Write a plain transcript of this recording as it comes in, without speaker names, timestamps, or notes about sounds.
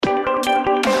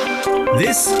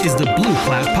This is the Blue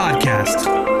Cloud Podcast,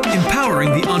 empowering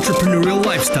the entrepreneurial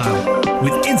lifestyle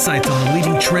with insights on the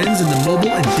leading trends in the mobile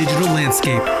and digital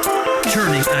landscape,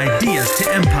 turning ideas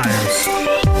to empires.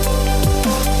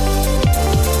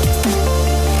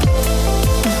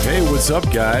 Hey, what's up,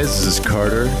 guys? This is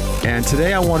Carter, and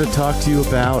today I want to talk to you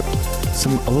about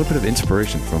a little bit of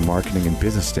inspiration from a marketing and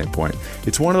business standpoint.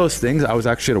 It's one of those things. I was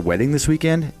actually at a wedding this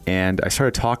weekend, and I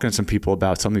started talking to some people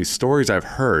about some of these stories I've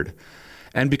heard.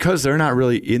 And because they're not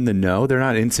really in the know, they're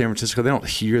not in San Francisco, they don't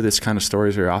hear this kind of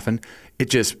stories very often.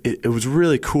 It was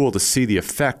really cool to see the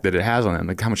effect that it has on them,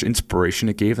 like how much inspiration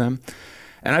it gave them.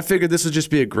 And I figured this would just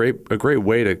be a great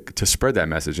way to spread that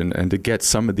message and to get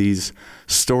some of these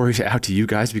stories out to you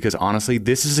guys, because honestly,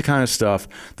 this is the kind of stuff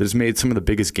that has made some of the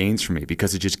biggest gains for me,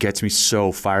 because it just gets me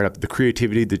so fired up. The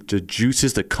creativity, the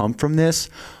juices that come from this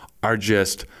are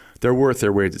just, they're worth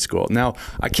their weight at school. Now,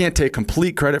 I can't take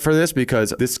complete credit for this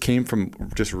because this came from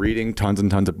just reading tons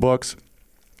and tons of books.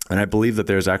 And I believe that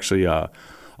there's actually a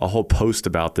whole post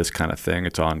about this kind of thing.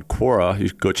 It's on Quora. You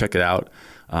should go check it out.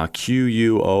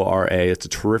 Quora. It's a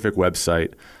terrific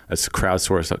website. It's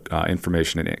crowdsourced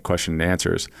information and question and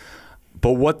answers.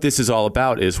 But what this is all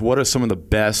about is, what are some of the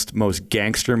best, most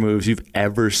gangster moves you've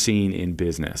ever seen in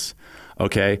business?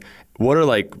 Okay? What are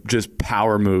like just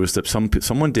power moves that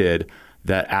someone did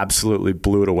that absolutely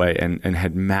blew it away and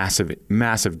had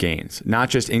massive gains? Not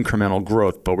just incremental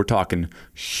growth, but we're talking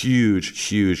huge,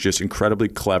 just incredibly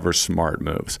clever, smart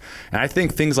moves. And I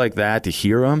think things like that, to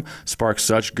hear them, spark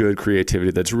such good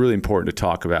creativity that's really important to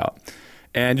talk about.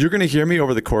 And you're going to hear me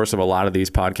over the course of a lot of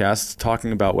these podcasts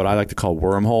talking about what I like to call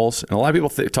wormholes. And a lot of people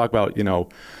talk about,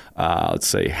 let's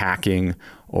say hacking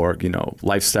or,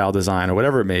 lifestyle design or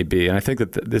whatever it may be. And I think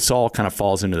that this all kind of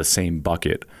falls into the same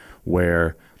bucket,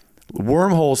 where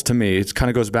wormholes, to me, it kind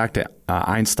of goes back to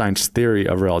Einstein's theory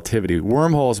of relativity.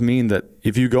 Wormholes mean that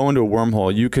if you go into a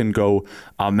wormhole, you can go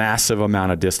a massive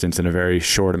amount of distance in a very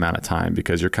short amount of time,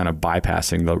 because you're kind of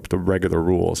bypassing the regular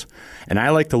rules. And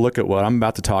I like to look at what I'm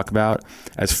about to talk about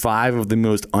as 5 of the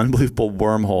most unbelievable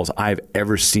wormholes I've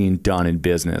ever seen done in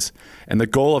business. And the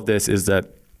goal of this is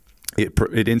that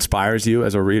it inspires you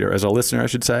as a reader, as a listener, I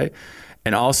should say,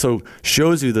 and also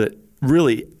shows you that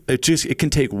really it can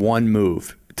take one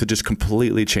move to just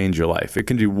completely change your life. It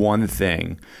can do one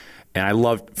thing. And I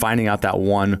love finding out that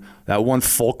one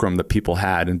fulcrum that people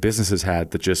had and businesses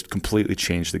had that just completely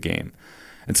changed the game.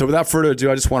 And so without further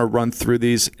ado, I just want to run through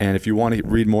these. And if you want to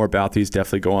read more about these,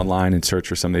 definitely go online and search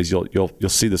for some of these. You'll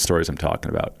see the stories I'm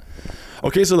talking about.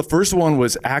 Okay, so the first one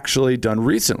was actually done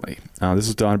recently. This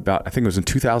was done I think it was in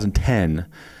 2010.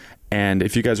 And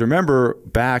if you guys remember,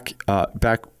 back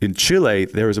in Chile,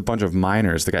 there was a bunch of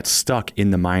miners that got stuck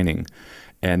in the mining.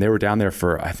 And they were down there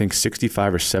for, I think,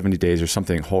 65 or 70 days or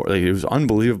something. It was an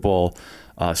unbelievable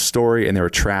story, and they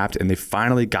were trapped, and they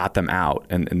finally got them out.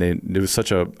 And it was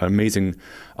such an amazing,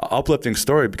 uplifting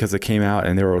story, because they came out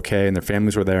and they were okay, and their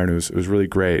families were there, and it was really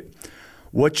great.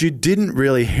 What you didn't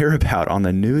really hear about on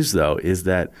the news, though, is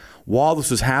that while this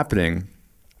was happening,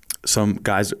 some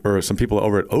guys or some people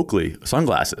over at Oakley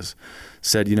Sunglasses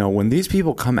said, when these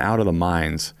people come out of the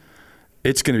mines,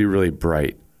 it's going to be really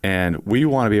bright. And we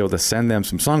want to be able to send them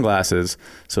some sunglasses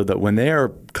so that when they are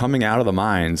coming out of the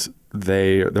mines,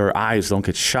 their eyes don't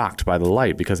get shocked by the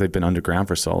light, because they've been underground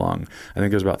for so long. I think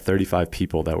there's about 35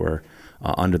 people that were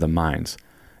under the mines.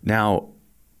 Now,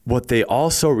 what they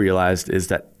also realized is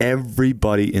that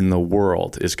everybody in the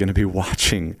world is going to be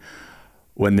watching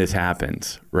when this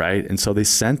happens, right? And so they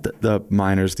sent the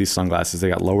miners these sunglasses. They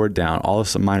got lowered down. All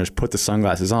of the miners put the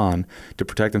sunglasses on to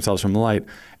protect themselves from the light.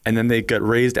 And then they got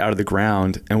raised out of the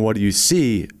ground. And what do you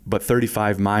see but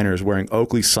 35 miners wearing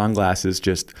Oakley sunglasses,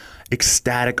 just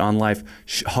ecstatic on life,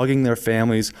 hugging their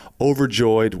families,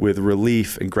 overjoyed with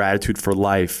relief and gratitude for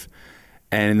life.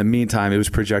 And in the meantime, it was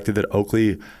projected that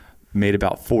Oakley made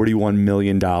about $41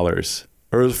 million.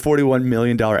 Or it was $41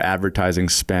 million advertising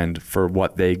spend for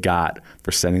what they got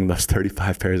for sending those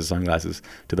 35 pairs of sunglasses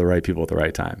to the right people at the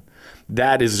right time.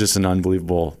 That is just an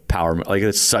unbelievable power. Like,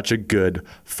 it's such a good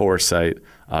foresight,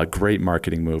 great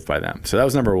marketing move by them. So that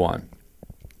was number 1.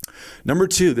 Number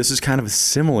 2, this is kind of a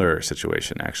similar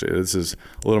situation, actually. This is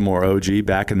a little more OG,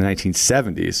 back in the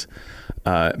 1970s.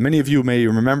 Many of you may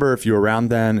remember, if you were around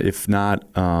then. If not,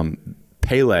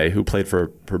 Pele, who played for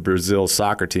Brazil's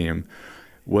soccer team,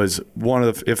 was one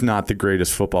of the, if not the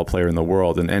greatest football player in the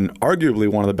world, and arguably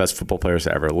one of the best football players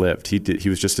that ever lived. He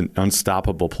was just an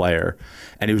unstoppable player,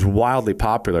 and he was wildly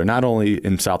popular, not only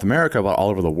in South America, but all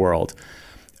over the world.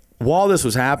 While this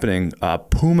was happening,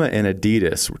 Puma and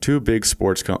Adidas, 2 big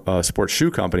sports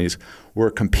shoe companies,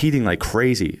 were competing like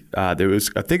crazy. I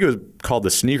think it was called the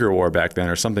sneaker war back then,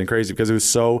 or something crazy, because it was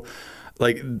so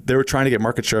like they were trying to get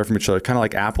market share from each other, kind of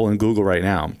like Apple and Google right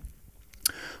now.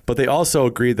 But they also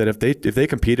agreed that if they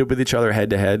competed with each other head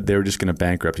to head, they were just going to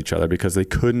bankrupt each other because they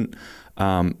couldn't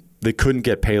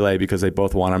get Pele because they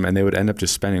both want him, and they would end up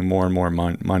just spending more and more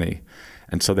money.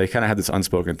 And so they kind of had this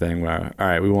unspoken thing where, all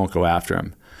right, we won't go after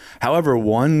him. However,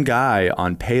 one guy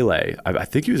on Pele, I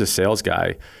think he was a sales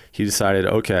guy, he decided,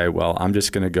 okay, well, I'm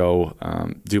just going to go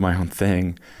do my own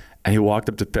thing. And he walked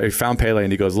up to, he found Pele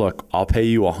and he goes, look, I'll pay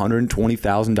you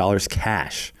 $120,000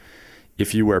 cash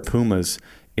if you wear Pumas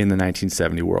in the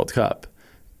 1970 World Cup.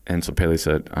 And so Pele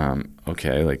said,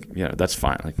 okay, like, that's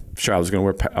fine. Like, sure, I was going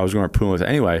to wear Pumas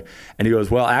anyway. And he goes,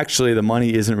 well, actually, the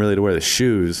money isn't really to wear the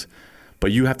shoes,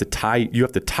 but you have to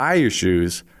tie your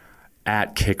shoes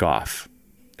at kickoff.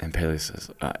 And Pele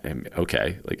says,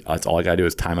 okay, like that's all I got to do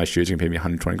is tie my shoes. You can pay me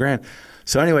 $120,000.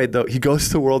 So anyway, he goes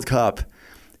to the World Cup,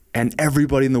 and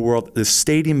everybody in the world, the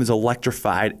stadium is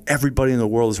electrified. Everybody in the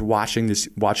world is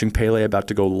watching Pele about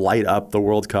to go light up the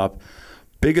World Cup.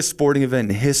 Biggest sporting event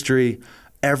in history.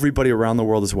 Everybody around the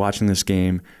world is watching this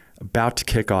game, about to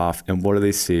kick off. And what do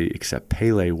they see except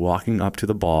Pele walking up to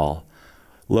the ball,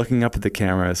 looking up at the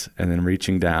cameras, and then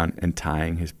reaching down and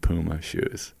tying his Puma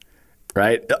shoes.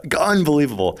 Right?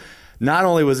 Unbelievable. Not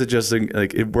only was it just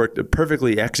like it worked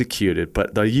perfectly executed,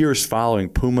 but the years following,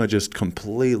 Puma just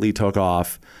completely took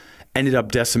off, ended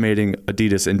up decimating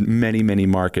Adidas in many, many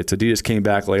markets. Adidas came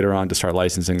back later on to start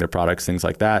licensing their products, things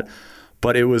like that.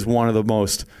 But it was one of the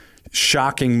most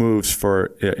shocking moves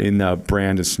in the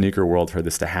brand and sneaker world for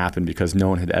this to happen because no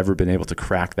one had ever been able to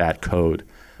crack that code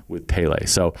with Pele.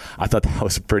 So I thought that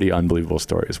was a pretty unbelievable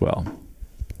story as well.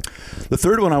 The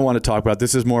third one I want to talk about,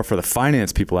 this is more for the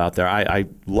finance people out there. I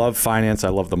love finance. I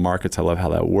love the markets. I love how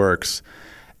that works.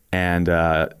 And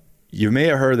you may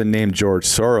have heard the name George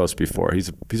Soros before. He's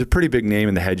a pretty big name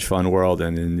in the hedge fund world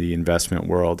and in the investment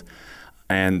world.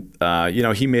 And,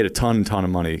 he made a ton of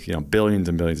money, billions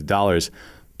and billions of dollars.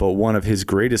 But one of his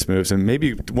greatest moves, and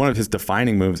maybe one of his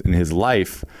defining moves in his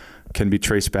life, can be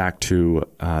traced back to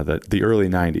the early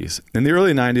 90s. In the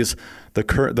early 90s,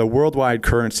 the worldwide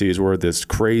currencies were this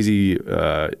crazy,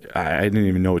 I didn't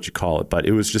even know what you call it, but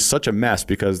it was just such a mess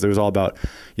because there was all about,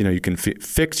 you can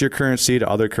fix your currency to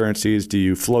other currencies. Do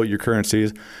you float your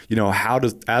currencies?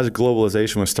 As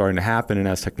globalization was starting to happen and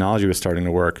as technology was starting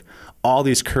to work, all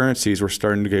these currencies were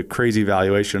starting to get crazy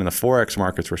valuation and the Forex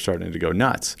markets were starting to go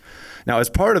nuts. Now, as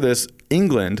part of this,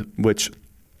 England, which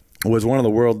was one of the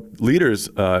world leaders,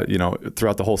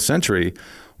 throughout the whole century,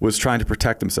 was trying to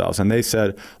protect themselves. And they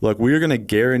said, look, we are going to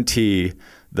guarantee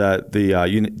that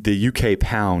the UK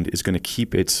pound is going to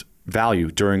keep its value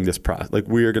during this process. Like,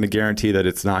 we are going to guarantee that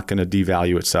it's not going to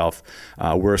devalue itself.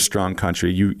 We're a strong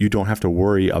country. You don't have to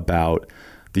worry about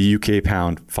the UK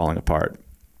pound falling apart.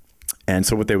 And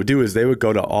so what they would do is they would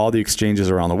go to all the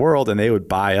exchanges around the world and they would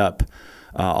buy up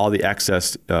all the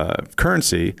excess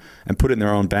currency and put it in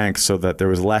their own banks so that there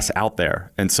was less out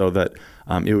there, and so that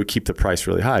it would keep the price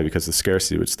really high because the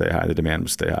scarcity would stay high, the demand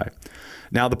would stay high.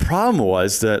 Now, the problem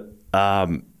was that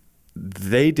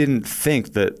they didn't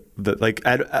think that like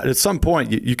at some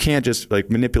point you can't just like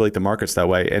manipulate the markets that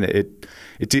way, and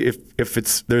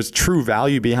if there's true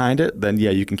value behind it, then yeah,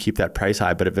 you can keep that price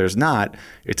high. But if there's not,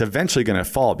 it's eventually going to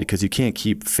fall because you can't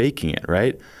keep faking it,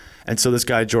 right? And so this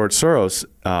guy, George Soros,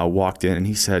 walked in and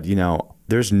he said,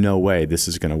 there's no way this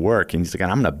is going to work. And he's like,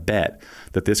 I'm going to bet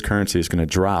that this currency is going to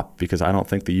drop because I don't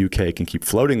think the UK can keep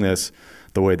floating this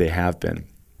the way they have been.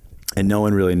 And no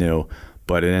one really knew,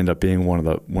 but it ended up being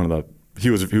he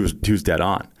was dead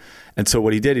on. And so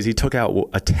what he did is he took out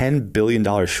a $10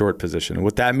 billion short position. And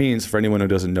what that means for anyone who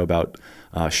doesn't know about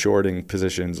shorting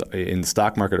positions in the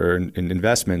stock market or in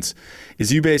investments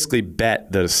is you basically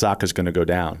bet that a stock is going to go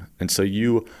down. And so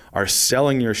you are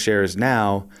selling your shares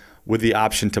now with the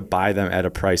option to buy them at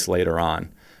a price later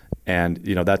on. And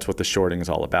that's what the shorting is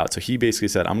all about. So he basically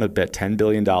said, I'm going to bet $10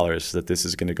 billion that this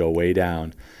is going to go way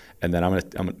down. And then I'm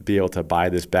going to be able to buy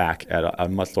this back at a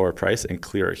much lower price and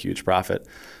clear a huge profit.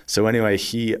 So anyway,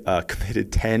 he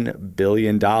committed $10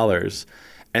 billion.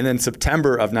 And then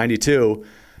September of 92,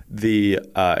 the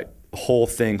whole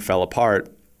thing fell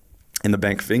apart. In the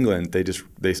Bank of England,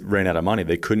 they ran out of money.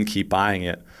 They couldn't keep buying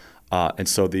it. And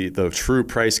so the true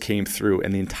price came through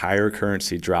and the entire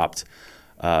currency dropped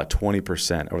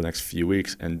 20% over the next few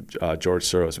weeks. And George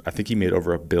Soros, I think he made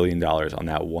over $1 billion on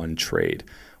that one trade,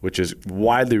 which is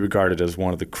widely regarded as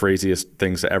one of the craziest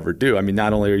things to ever do. I mean,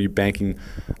 not only are you banking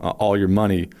all your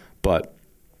money, but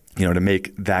to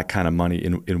make that kind of money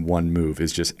in one move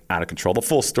is just out of control. The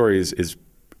full story is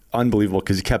unbelievable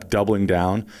because he kept doubling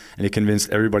down, and he convinced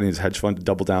everybody in his hedge fund to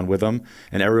double down with him,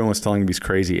 and everyone was telling him he's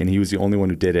crazy, and he was the only one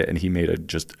who did it, and he made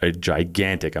just a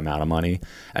gigantic amount of money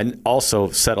and also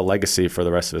set a legacy for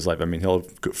the rest of his life. I mean, he'll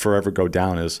forever go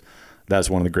down as that's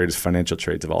one of the greatest financial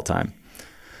trades of all time.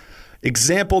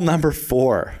 Example number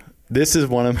 4. This is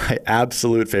one of my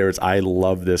absolute favorites. I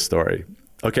love this story.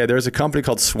 Okay, there's a company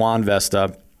called Swan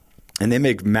Vesta, and they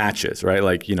make matches, right?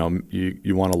 Like, you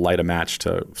want to light a match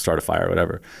to start a fire or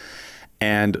whatever.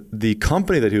 And the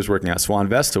company that he was working at, Swan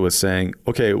Vesta, was saying,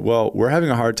 okay, well, we're having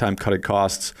a hard time cutting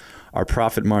costs. Our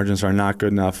profit margins are not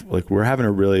good enough. Like, we're having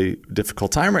a really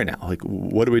difficult time right now. Like,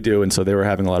 what do we do? And so they were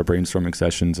having a lot of brainstorming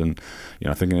sessions and,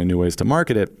 thinking of new ways to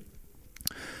market it.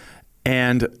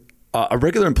 And a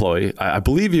regular employee, I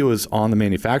believe he was on the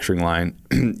manufacturing line,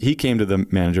 he came to the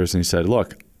managers and he said,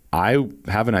 look, I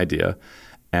have an idea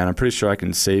and I'm pretty sure I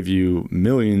can save you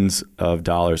millions of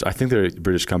dollars. I think they're a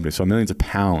British company, so millions of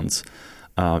pounds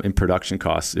in production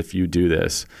costs if you do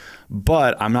this.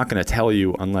 But I'm not going to tell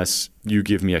you unless you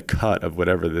give me a cut of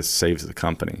whatever this saves the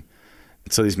company.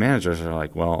 So these managers are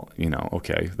like, well,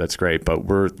 okay, that's great, but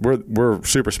we're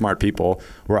super smart people.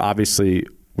 We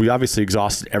obviously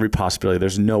exhausted every possibility.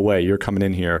 There's no way you're coming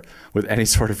in here with any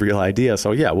sort of real idea.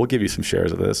 So yeah, we'll give you some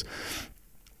shares of this.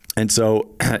 And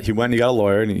so he went and he got a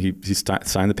lawyer and he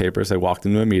signed the papers. They walked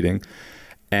into a meeting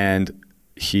and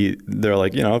they're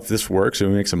like, if this works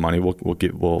and we make some money, we'll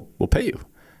pay you.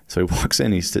 So he walks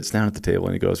in, he sits down at the table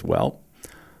and he goes, well,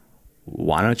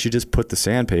 why don't you just put the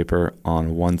sandpaper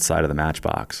on one side of the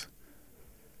matchbox?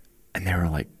 And they were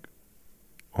like,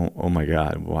 oh my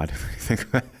God, why did we think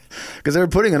of that? Because they were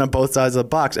putting it on both sides of the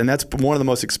box. And that's one of the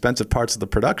most expensive parts of the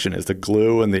production is the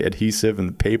glue and the adhesive and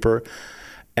the paper.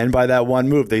 And by that one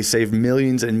move, they saved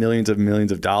millions and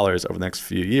millions of dollars over the next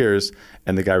few years.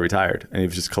 And the guy retired. And he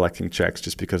was just collecting checks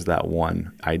just because of that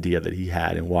one idea that he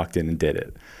had and walked in and did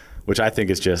it, which I think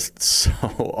is just so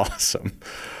awesome.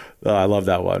 I love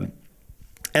that one.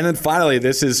 And then finally,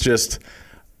 this is just,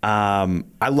 I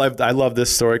love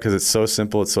this story because it's so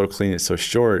simple, it's so clean, it's so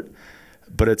short.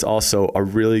 But it's also a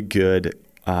really good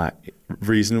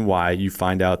reason why you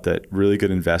find out that really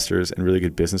good investors and really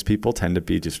good business people tend to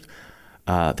be just,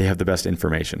 they have the best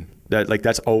information.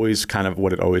 That's always kind of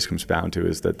what it always comes down to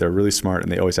is that they're really smart and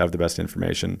they always have the best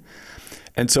information.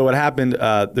 And so what happened,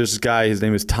 there's this guy, his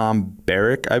name is Tom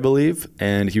Barrack, I believe,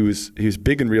 and he was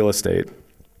big in real estate,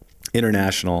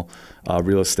 international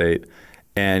real estate.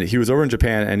 And he was over in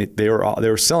Japan, and they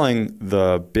were selling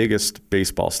the biggest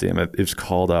baseball stadium. It was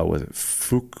called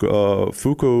Fukuoka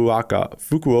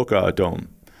Dome.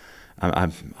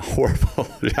 I'm horrible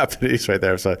Japanese right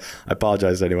there, so I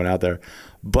apologize to anyone out there.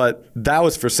 But that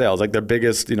was for sale. It was like their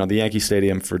biggest, the Yankee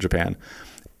Stadium for Japan,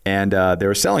 and they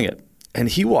were selling it. And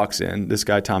he walks in, this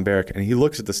guy Tom Barrack, and he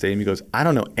looks at the stadium. He goes, "I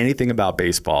don't know anything about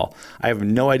baseball. I have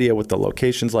no idea what the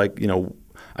location's like.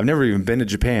 I've never even been to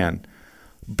Japan."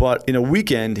 But in a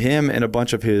weekend, him and a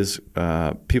bunch of his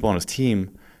people on his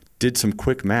team did some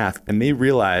quick math, and they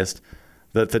realized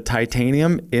that the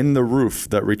titanium in the roof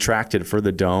that retracted for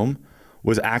the dome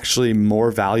was actually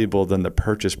more valuable than the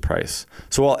purchase price.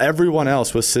 So while everyone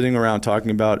else was sitting around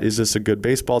talking about, is this a good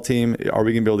baseball team? Are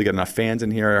we going to be able to get enough fans in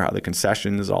here? How the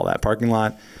concessions, all that parking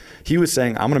lot? He was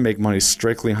saying, I'm going to make money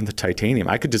strictly on the titanium.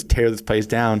 I could just tear this place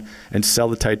down and sell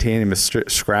the titanium as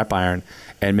scrap iron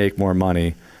and make more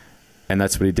money. And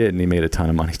that's what he did, and he made a ton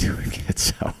of money doing it.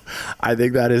 So I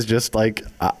think that is just like,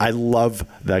 I love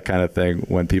that kind of thing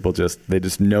when people they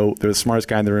just know they're the smartest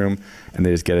guy in the room and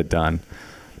they just get it done.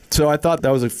 So I thought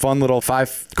that was a fun little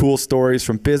 5 cool stories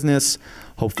from business.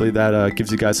 Hopefully that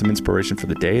gives you guys some inspiration for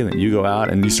the day, and then you go out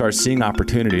and you start seeing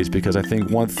opportunities, because I think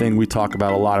one thing we talk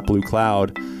about a lot at Blue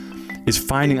Cloud is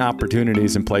finding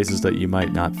opportunities in places that you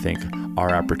might not think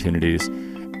are opportunities.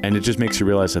 And it just makes you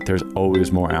realize that there's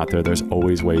always more out there. There's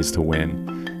always ways to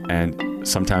win. And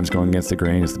sometimes going against the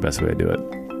grain is the best way to do it.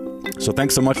 So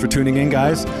thanks so much for tuning in,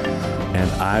 guys. And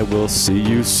I will see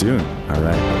you soon. All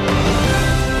right.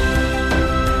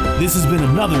 This has been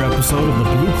another episode of the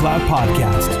Blue Cloud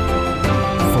Podcast.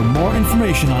 For more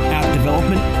information on app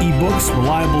development, ebooks,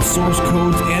 reliable source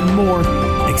codes, and more,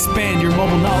 expand your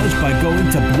mobile knowledge by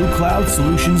going to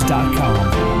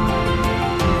bluecloudsolutions.com.